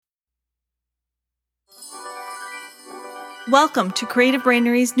Welcome to Creative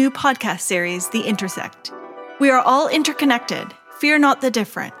Brainery's new podcast series, The Intersect. We are all interconnected. Fear not the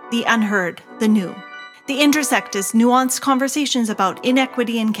different, the unheard, the new. The Intersect is nuanced conversations about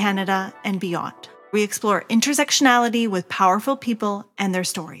inequity in Canada and beyond. We explore intersectionality with powerful people and their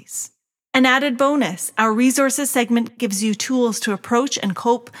stories. An added bonus, our resources segment gives you tools to approach and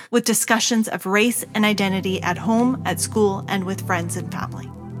cope with discussions of race and identity at home, at school, and with friends and family.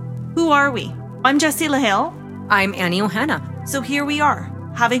 Who are we? I'm Jessie LaHale. I'm Annie Ohana. So here we are,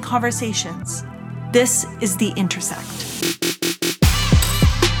 having conversations. This is The Intersect.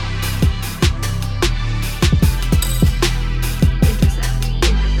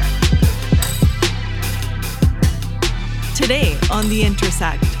 Today on The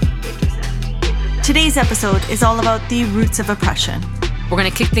Intersect. Today's episode is all about the roots of oppression. We're going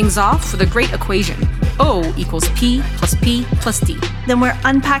to kick things off with a great equation. O equals P plus P plus D. Then we're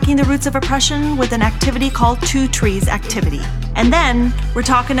unpacking the roots of oppression with an activity called Two Trees Activity. And then we're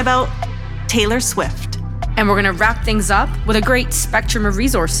talking about Taylor Swift. And we're going to wrap things up with a great spectrum of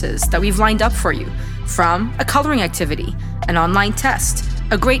resources that we've lined up for you, from a coloring activity, an online test,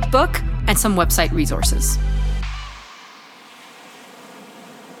 a great book, and some website resources.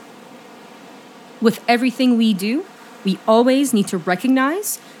 With everything we do, we always need to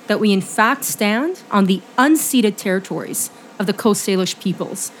recognize that we in fact stand on the unceded territories of the Coast Salish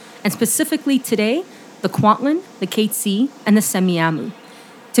peoples, and specifically today, the Kwantlen, the Katzie, and the Semiahmoo.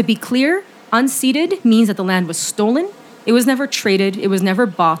 To be clear, unceded means that the land was stolen, it was never traded, it was never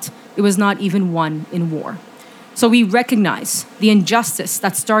bought, it was not even won in war. So we recognize the injustice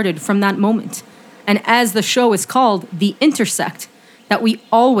that started from that moment. And as the show is called, The Intersect, that we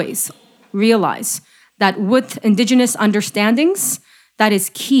always realize that with Indigenous understandings, that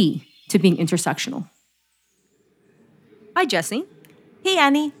is key to being intersectional. Hi, Jessie. Hey,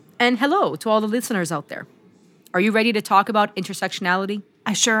 Annie. And hello to all the listeners out there. Are you ready to talk about intersectionality?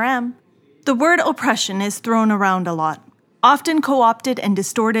 I sure am. The word oppression is thrown around a lot, often co-opted and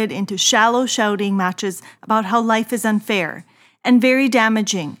distorted into shallow shouting matches about how life is unfair, and very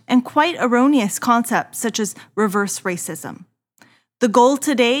damaging and quite erroneous concepts such as reverse racism. The goal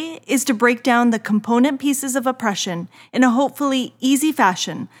today is to break down the component pieces of oppression in a hopefully easy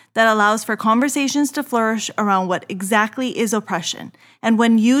fashion that allows for conversations to flourish around what exactly is oppression, and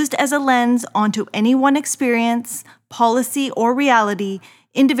when used as a lens onto any one experience, policy, or reality,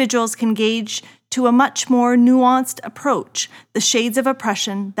 individuals can gauge to a much more nuanced approach the shades of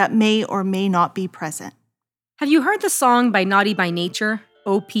oppression that may or may not be present. Have you heard the song by Naughty by Nature,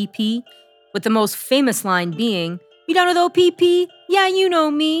 OPP, with the most famous line being, "You down with OPP? Yeah, you know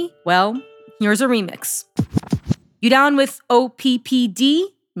me." Well, here's a remix. You down with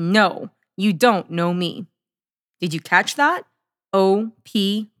OPPD? No, you don't know me. Did you catch that?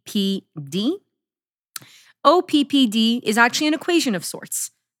 OPPD? OPPD is actually an equation of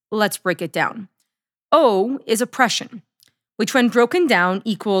sorts. Let's break it down. O is oppression, which when broken down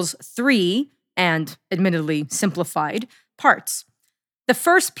equals 3, and admittedly simplified, parts. The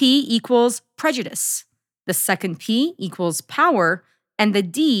first P equals prejudice. The second P equals power, and the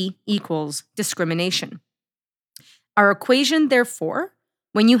D equals discrimination. Our equation, therefore,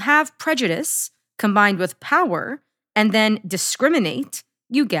 when you have prejudice combined with power and then discriminate,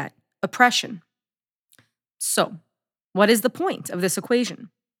 you get oppression. So, what is the point of this equation?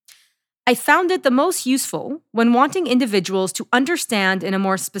 I found it the most useful when wanting individuals to understand in a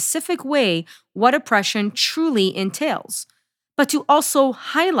more specific way what oppression truly entails, but to also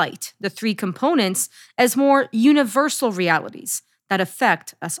highlight the three components as more universal realities that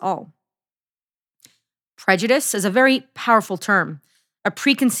affect us all. Prejudice is a very powerful term, a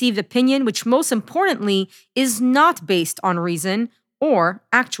preconceived opinion which most importantly is not based on reason or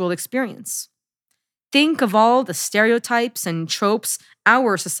actual experience. Think of all the stereotypes and tropes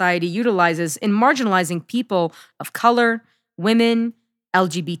our society utilizes in marginalizing people of color, women,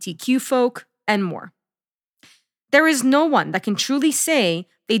 LGBTQ folk, and more. There is no one that can truly say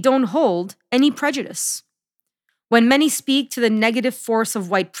they don't hold any prejudice. When many speak to the negative force of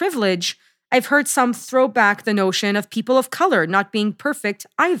white privilege, I've heard some throw back the notion of people of color not being perfect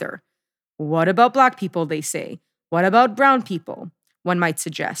either. What about Black people, they say? What about brown people? One might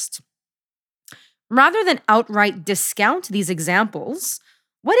suggest. Rather than outright discount these examples,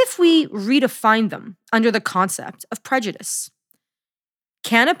 what if we redefine them under the concept of prejudice?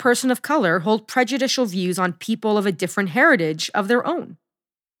 Can a person of color hold prejudicial views on people of a different heritage of their own?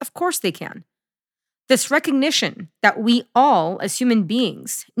 Of course they can. This recognition that we all, as human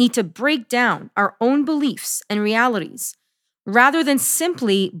beings, need to break down our own beliefs and realities, rather than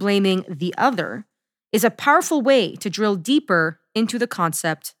simply blaming the other, is a powerful way to drill deeper into the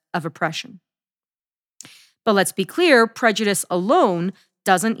concept of oppression. But let's be clear, prejudice alone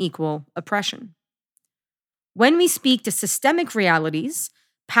doesn't equal oppression. When we speak to systemic realities,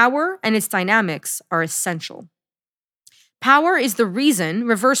 power and its dynamics are essential. Power is the reason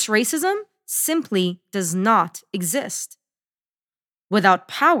reverse racism simply does not exist. Without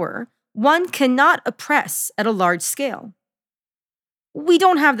power, one cannot oppress at a large scale. We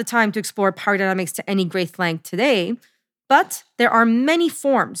don't have the time to explore power dynamics to any great length today, but there are many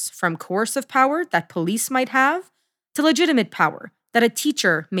forms, from coercive power that police might have to legitimate power that a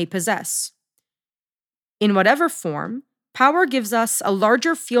teacher may possess. In whatever form, power gives us a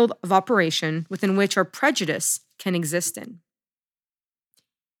larger field of operation within which our prejudice can exist in.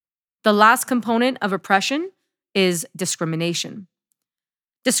 The last component of oppression is discrimination.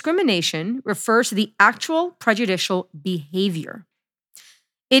 Discrimination refers to the actual prejudicial behavior.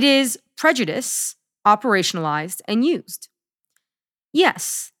 It is prejudice operationalized and used.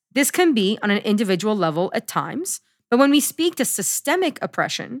 Yes, this can be on an individual level at times, but when we speak to systemic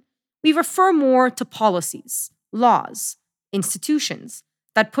oppression, we refer more to policies, laws, institutions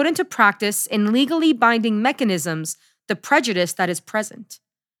that put into practice in legally binding mechanisms the prejudice that is present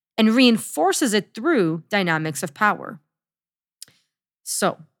and reinforces it through dynamics of power.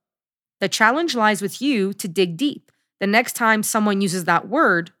 So, the challenge lies with you to dig deep the next time someone uses that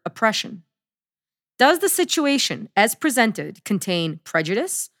word, oppression. Does the situation as presented contain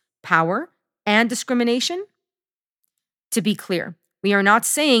prejudice, power, and discrimination? To be clear, we are not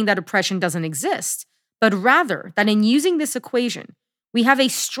saying that oppression doesn't exist, but rather that in using this equation, we have a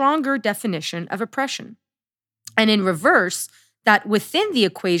stronger definition of oppression. And in reverse, that within the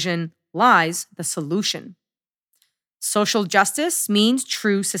equation lies the solution. Social justice means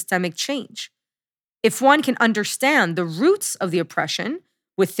true systemic change. If one can understand the roots of the oppression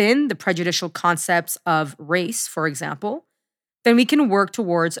within the prejudicial concepts of race, for example, then we can work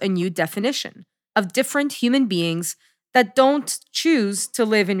towards a new definition of different human beings that don't choose to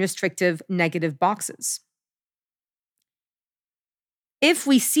live in restrictive negative boxes. If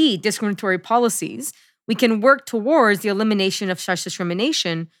we see discriminatory policies, we can work towards the elimination of such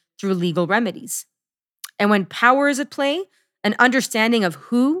discrimination through legal remedies. And when power is at play, an understanding of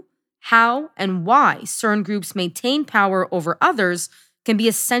who, how, and why certain groups maintain power over others can be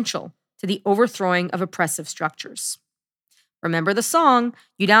essential to the overthrowing of oppressive structures. Remember the song,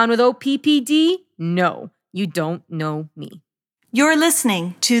 "You Down with OPPD? No, you don't know me." You're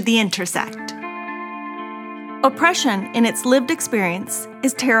listening to The Intersect. Oppression in its lived experience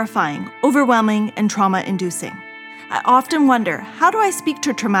is terrifying, overwhelming, and trauma-inducing. I often wonder, how do I speak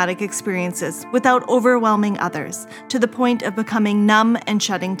to traumatic experiences without overwhelming others to the point of becoming numb and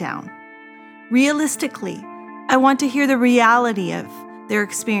shutting down? Realistically, I want to hear the reality of their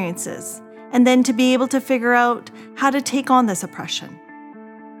experiences and then to be able to figure out how to take on this oppression.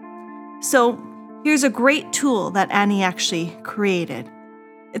 So, here's a great tool that Annie actually created.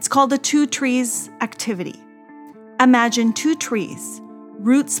 It's called the 2 trees activity. Imagine 2 trees,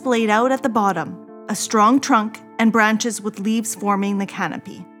 roots splayed out at the bottom, a strong trunk, and branches with leaves forming the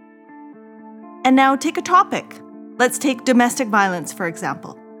canopy. And now take a topic. Let's take domestic violence, for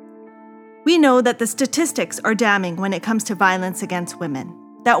example. We know that the statistics are damning when it comes to violence against women,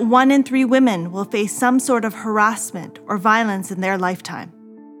 that 1 in 3 women will face some sort of harassment or violence in their lifetime.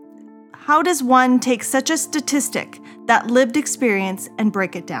 How does one take such a statistic, that lived experience, and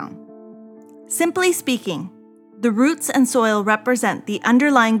break it down? Simply speaking, the roots and soil represent the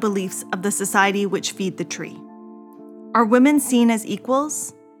underlying beliefs of the society which feed the tree. Are women seen as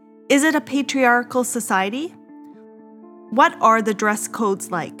equals? Is it a patriarchal society? What are the dress codes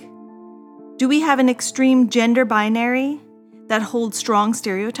like? Do we have an extreme gender binary that holds strong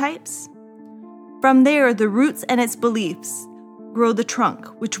stereotypes? From there, the roots and its beliefs grow the trunk,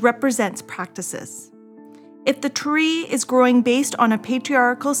 which represents practices. If the tree is growing based on a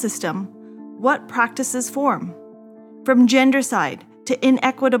patriarchal system, what practices form? From gendercide to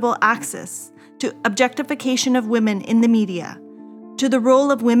inequitable access, to objectification of women in the media, to the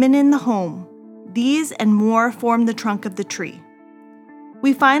role of women in the home, these and more form the trunk of the tree.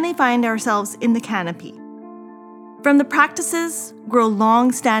 We finally find ourselves in the canopy. From the practices grow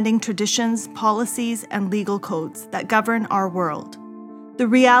long-standing traditions, policies, and legal codes that govern our world. The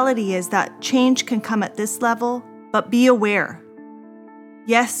reality is that change can come at this level, but be aware.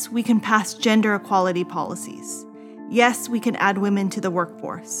 Yes, we can pass gender equality policies. Yes, we can add women to the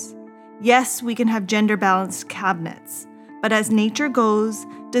workforce. Yes, we can have gender-balanced cabinets. But as nature goes,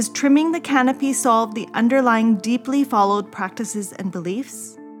 does trimming the canopy solve the underlying deeply followed practices and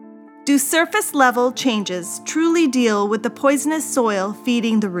beliefs? Do surface-level changes truly deal with the poisonous soil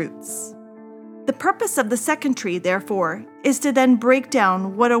feeding the roots? The The purpose of the second tree, therefore, is to then break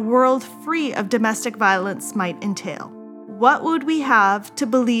down what a world free of domestic violence might entail. What would we have to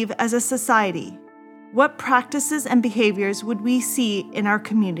believe as a society? What practices and behaviors would we see in our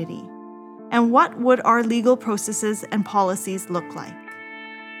community? And what would our legal processes and policies look like?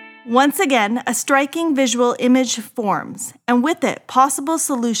 Once again, a striking visual image forms, and with it, possible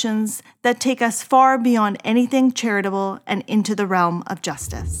solutions that take us far beyond anything charitable and into the realm of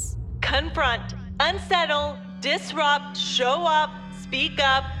justice. Confront, unsettle, disrupt, show up, speak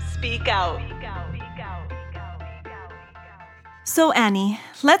out. So Annie,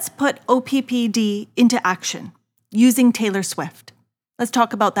 let's put OPPD into action using Taylor Swift. Let's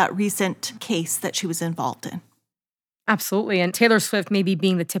talk about that recent case that she was involved in. Absolutely. And Taylor Swift maybe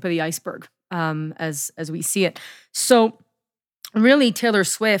being the tip of the iceberg as we see it. So really, Taylor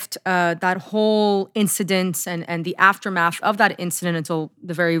Swift, that whole incident and the aftermath of that incident until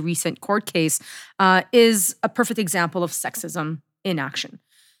the very recent court case is a perfect example of sexism in action.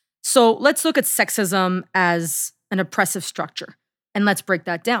 So let's look at sexism as an oppressive structure, and let's break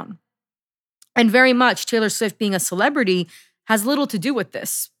that down. And very much Taylor Swift being a celebrity has little to do with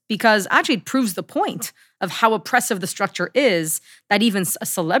this, because actually it proves the point of how oppressive the structure is that even a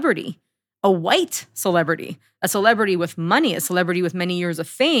celebrity, a white celebrity, a celebrity with money, a celebrity with many years of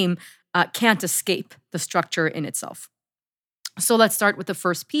fame, can't escape the structure in itself. So let's start with the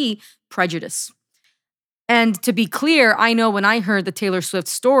first P, prejudice. And to be clear, I know when I heard the Taylor Swift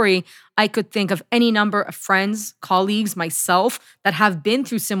story, I could think of any number of friends, colleagues, myself that have been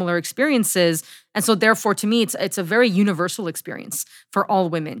through similar experiences. And so therefore, to me, it's a very universal experience for all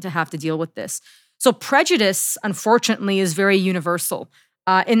women to have to deal with this. So prejudice, unfortunately, is very universal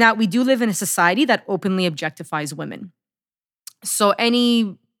in that we do live in a society that openly objectifies women. So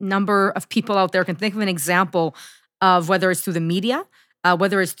any number of people out there can think of an example of whether it's through the media,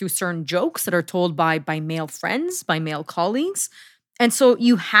 whether it's through certain jokes that are told by male friends, by male colleagues. And so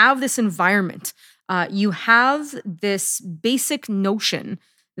you have this environment, you have this basic notion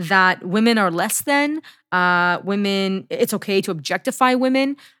that women are less than, women, it's okay to objectify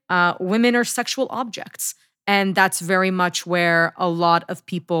women, women are sexual objects. And that's very much where a lot of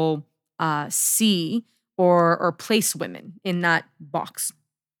people see or place women in that box.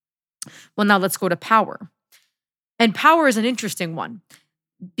 Well, now let's go to power. And power is an interesting one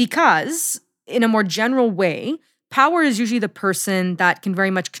because in a more general way, power is usually the person that can very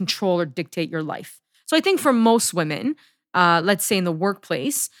much control or dictate your life. So I think for most women, let's say in the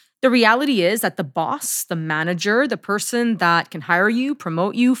workplace, the reality is that the boss, the manager, the person that can hire you,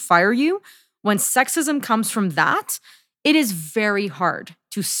 promote you, fire you, when sexism comes from that, it is very hard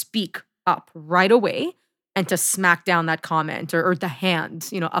to speak up right away and to smack down that comment or the hand,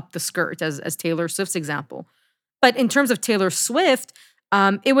 up the skirt as Taylor Swift's example. But in terms of Taylor Swift,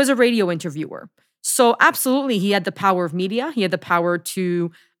 it was a radio interviewer. So absolutely, he had the power of media. He had the power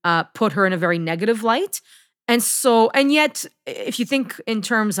to put her in a very negative light. And yet, if you think in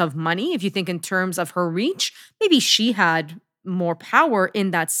terms of money, if you think in terms of her reach, maybe she had more power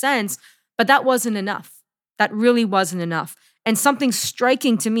in that sense, but that wasn't enough. That really wasn't enough. And something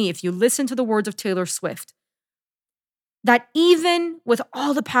striking to me, if you listen to the words of Taylor Swift, that even with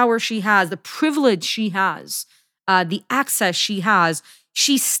all the power she has, the privilege she has, the access she has,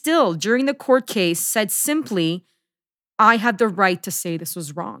 she still, during the court case, said simply, I had the right to say this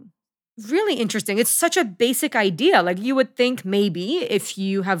was wrong. Really interesting. It's such a basic idea. Like you would think maybe if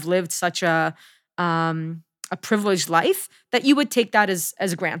you have lived such a privileged life that you would take that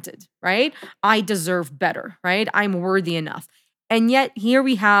as granted, right? I deserve better, right? I'm worthy enough. And yet here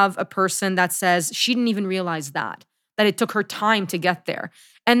we have a person that says she didn't even realize that it took her time to get there.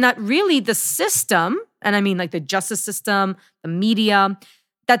 And that really the system, and I mean like the justice system, the media,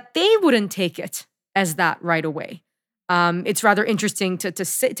 that they wouldn't take it as that right away. It's rather interesting to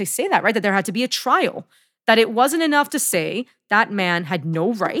say that, right? That there had to be a trial, that it wasn't enough to say that man had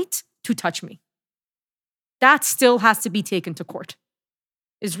no right to touch me. That still has to be taken to court.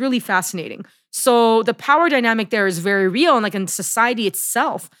 It's really fascinating. So the power dynamic there is very real. And like in society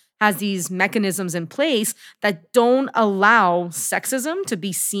itself has these mechanisms in place that don't allow sexism to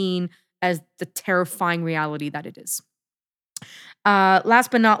be seen as the terrifying reality that it is.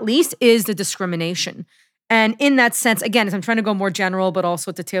 Last but not least is the discrimination. And in that sense, again, as I'm trying to go more general, but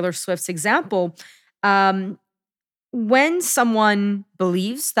also to Taylor Swift's example, when someone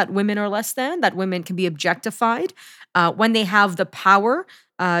believes that women are less than, that women can be objectified, when they have the power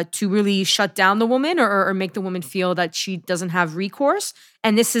to really shut down the woman or make the woman feel that she doesn't have recourse,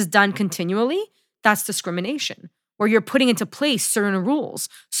 and this is done continually, that's discrimination. where you're putting into place certain rules,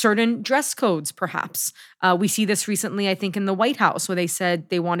 certain dress codes, perhaps. We see this recently, I think, in the White House, where they said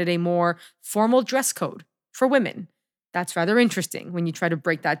they wanted a more formal dress code for women. That's rather interesting when you try to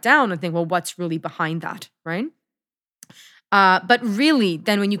break that down and think, well, what's really behind that, right? But really,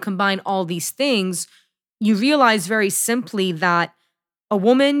 then when you combine all these things, you realize very simply that a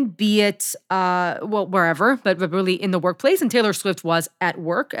woman, be it, wherever, but really in the workplace, and Taylor Swift was at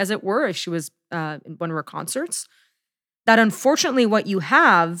work, as it were, as she was in one of her concerts, that unfortunately what you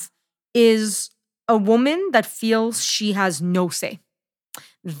have is a woman that feels she has no say,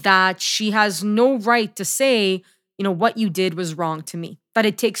 that she has no right to say, what you did was wrong to me, that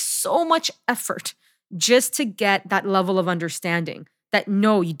it takes so much effort just to get that level of understanding that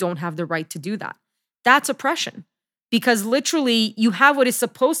no, you don't have the right to do that. That's oppression. Because literally, you have what is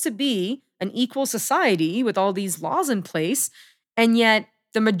supposed to be an equal society with all these laws in place, and yet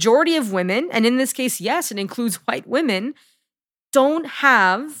the majority of women, and in this case, yes, it includes white women, don't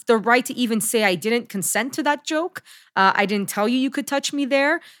have the right to even say, I didn't consent to that joke. I didn't tell you could touch me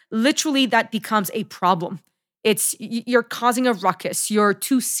there. Literally, that becomes a problem. You're causing a ruckus. You're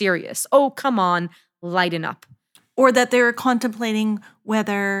too serious. Oh, come on, lighten up. Or that they're contemplating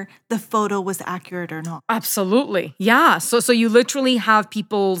whether the photo was accurate or not. Absolutely. Yeah. So you literally have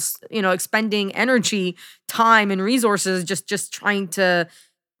people, expending energy, time, and resources just trying to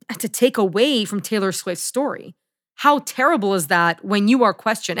take away from Taylor Swift's story. How terrible is that when you are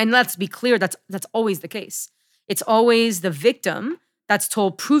questioned? And let's be clear, that's always the case. It's always the victim that's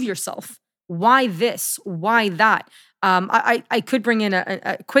told, prove yourself. Why this? Why that? I could bring in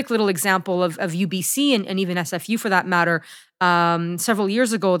a quick little example of UBC and even SFU for that matter. Several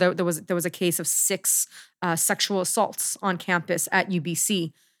years ago, there was a case of 6 sexual assaults on campus at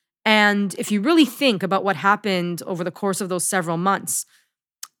UBC. And if you really think about what happened over the course of those several months,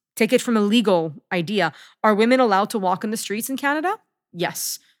 take it from a legal idea. Are women allowed to walk in the streets in Canada?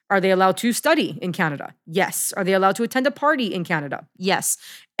 Yes. Are they allowed to study in Canada? Yes. Are they allowed to attend a party in Canada? Yes.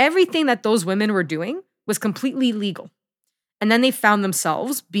 Everything that those women were doing was completely legal. And then they found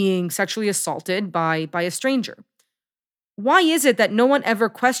themselves being sexually assaulted by a stranger. Why is it that no one ever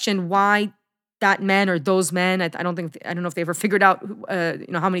questioned why that man or those men, I don't know if they ever figured out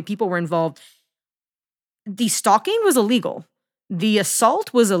how many people were involved. The stalking was illegal. The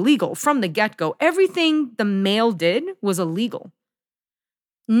assault was illegal from the get-go. Everything the male did was illegal.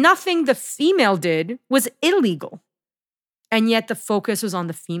 Nothing the female did was illegal. And yet the focus was on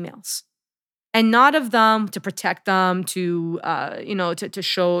the females. And not of them to protect them, to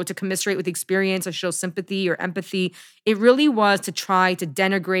commiserate with the experience, to show sympathy or empathy. It really was to try to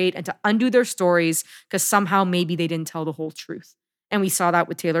denigrate and to undo their stories because somehow maybe they didn't tell the whole truth. And we saw that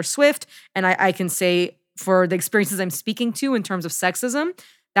with Taylor Swift. And I can say for the experiences I'm speaking to in terms of sexism,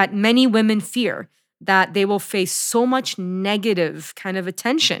 that many women fear that they will face so much negative kind of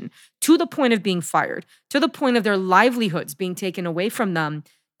attention to the point of being fired, to the point of their livelihoods being taken away from them,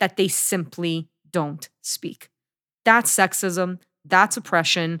 that they simply don't speak. That's sexism. That's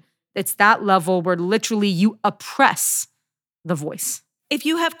oppression. It's that level where literally you oppress the voice. If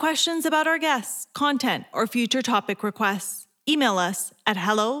you have questions about our guests, content, or future topic requests, email us at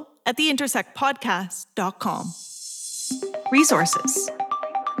hello@theintersectpodcast.com. Resources.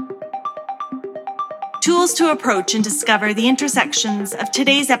 Tools to approach and discover the intersections of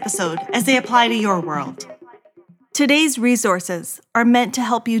today's episode as they apply to your world. Today's resources are meant to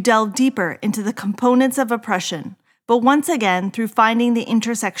help you delve deeper into the components of oppression, but once again through finding the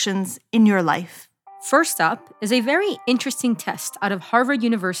intersections in your life. First up is a very interesting test out of Harvard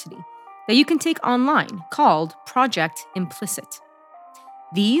University that you can take online called Project Implicit.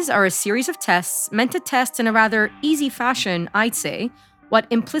 These are a series of tests meant to test in a rather easy fashion, I'd say, what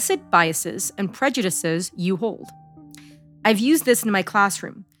implicit biases and prejudices you hold. I've used this in my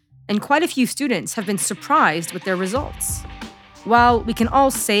classroom, and quite a few students have been surprised with their results. While we can all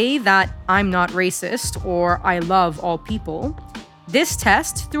say that I'm not racist or I love all people, this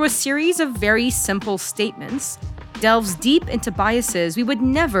test, through a series of very simple statements, delves deep into biases we would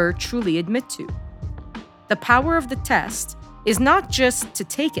never truly admit to. The power of the test is not just to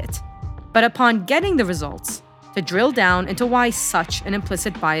take it, but upon getting the results, to drill down into why such an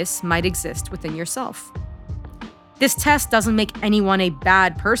implicit bias might exist within yourself. This test doesn't make anyone a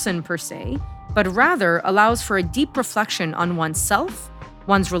bad person per se, but rather allows for a deep reflection on oneself,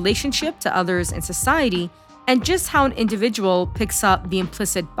 one's relationship to others in society, and just how an individual picks up the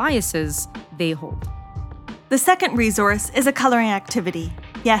implicit biases they hold. The second resource is a coloring activity.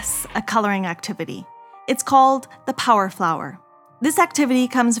 Yes, a coloring activity. It's called the Power Flower. This activity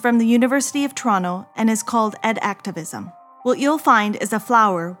comes from the University of Toronto and is called Ed Activism. What you'll find is a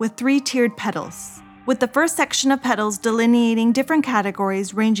flower with 3 tiered petals. with the first section of petals delineating different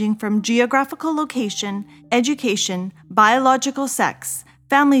categories ranging from geographical location, education, biological sex,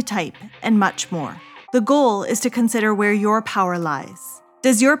 family type, and much more. The goal is to consider where your power lies.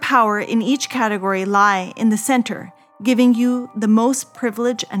 Does your power in each category lie in the center, giving you the most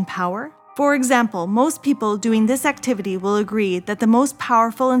privilege and power? For example, most people doing this activity will agree that the most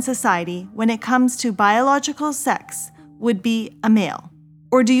powerful in society when it comes to biological sex would be a male.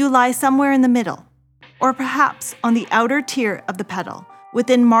 Or do you lie somewhere in the middle? Or perhaps on the outer tier of the petal,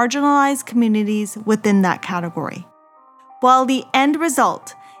 within marginalized communities within that category? While the end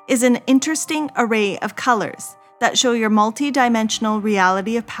result is an interesting array of colors that show your multi-dimensional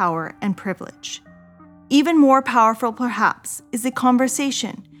reality of power and privilege. Even more powerful, perhaps, is the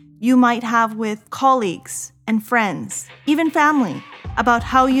conversation you might have with colleagues and friends, even family, about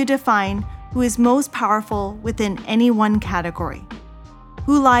how you define who is most powerful within any one category,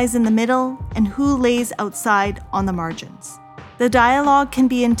 who lies in the middle, and who lays outside on the margins. The dialogue can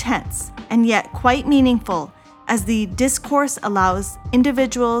be intense and yet quite meaningful, as the discourse allows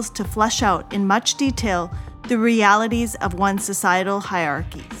individuals to flesh out in much detail the realities of one's societal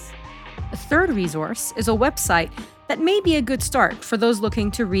hierarchies. A third resource is a website that may be a good start for those looking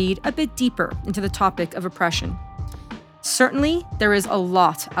to read a bit deeper into the topic of oppression. Certainly, there is a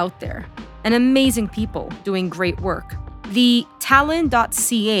lot out there, and amazing people doing great work. The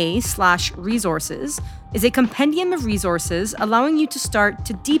talon.ca/resources is a compendium of resources allowing you to start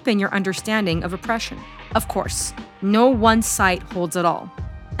to deepen your understanding of oppression. Of course, no one site holds it all,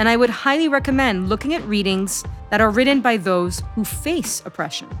 and I would highly recommend looking at readings that are written by those who face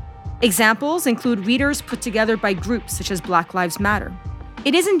oppression. Examples include readers put together by groups such as Black Lives Matter.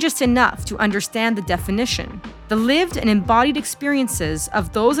 It isn't just enough to understand the definition. The lived and embodied experiences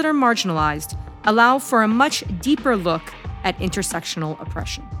of those that are marginalized allow for a much deeper look at intersectional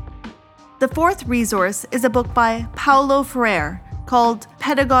oppression. The fourth resource is a book by Paulo Freire called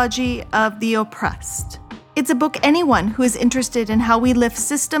Pedagogy of the Oppressed. It's a book anyone who is interested in how we lift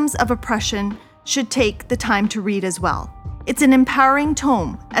systems of oppression should take the time to read as well. It's an empowering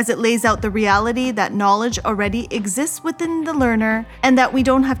tome as it lays out the reality that knowledge already exists within the learner and that we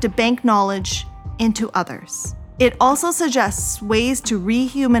don't have to bank knowledge into others. It also suggests ways to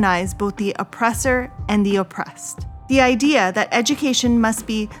rehumanize both the oppressor and the oppressed. The idea that education must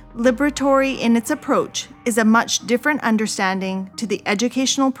be liberatory in its approach is a much different understanding to the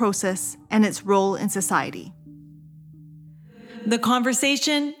educational process and its role in society. The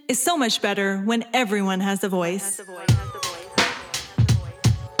conversation is so much better when everyone has a voice.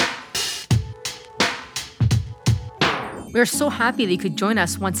 We're so happy that you could join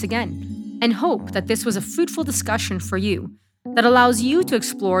us once again, and hope that this was a fruitful discussion for you that allows you to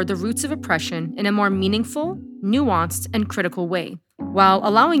explore the roots of oppression in a more meaningful, nuanced, and critical way, while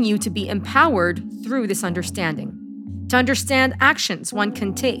allowing you to be empowered through this understanding, to understand actions one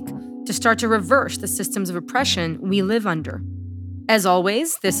can take to start to reverse the systems of oppression we live under. As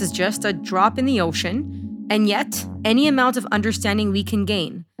always, this is just a drop in the ocean, and yet, any amount of understanding we can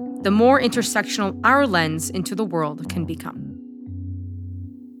gain, the more intersectional our lens into the world can become.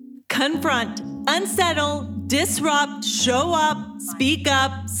 Confront, unsettle, disrupt, show up, speak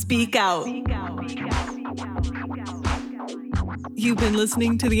out. You've been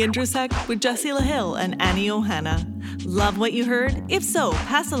listening to The Intersect with Jessie LaHill and Annie Ohana. Love what you heard? If so,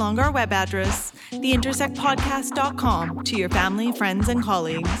 pass along our web address, theintersectpodcast.com, to your family, friends, and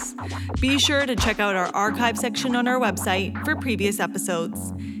colleagues. Be sure to check out our archive section on our website for previous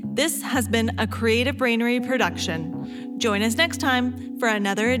episodes. This has been a Creative Brainery production. Join us next time for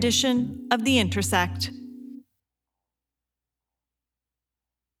another edition of The Intersect.